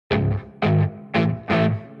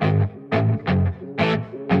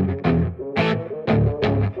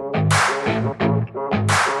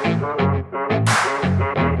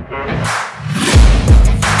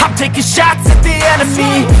taking shots at the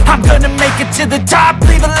enemy. I'm gonna make it to the top,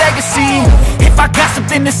 leave a legacy. If I got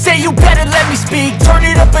something to say, you better let me speak. Turn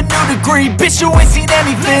it up a new degree, bitch, you ain't seen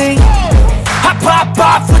anything. I pop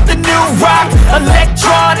off with the new rock,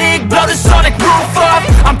 electronic, blow the sonic roof up.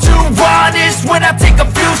 I'm too honest when I take a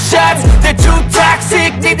few shots. They're too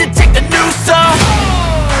toxic, need to take the noose off.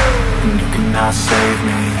 And you cannot save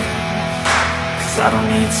me, 'cause I don't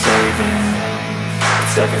need saving.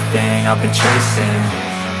 It's everything I've been chasing,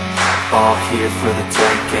 all here for the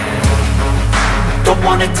taking. Don't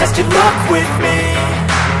wanna test your luck with me,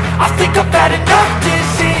 I think I've had enough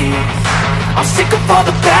disease. I'm sick of all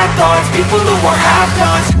the bad thoughts, people who are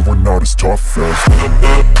half-nots. You are not as tough as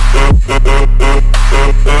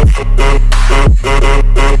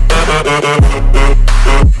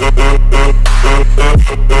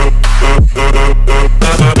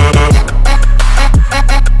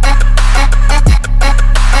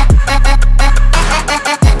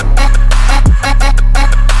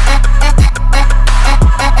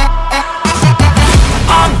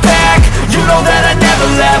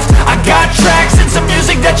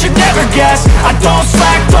that you never guess. I don't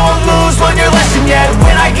slack, don't lose, learn your lesson yet.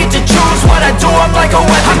 When I get to choose what I do, I'm like a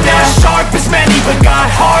weapon. I'm not sharp as many, but got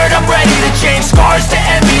heart, I'm ready to change scars to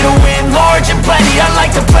envy, to win large and plenty. I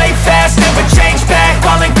like to play fast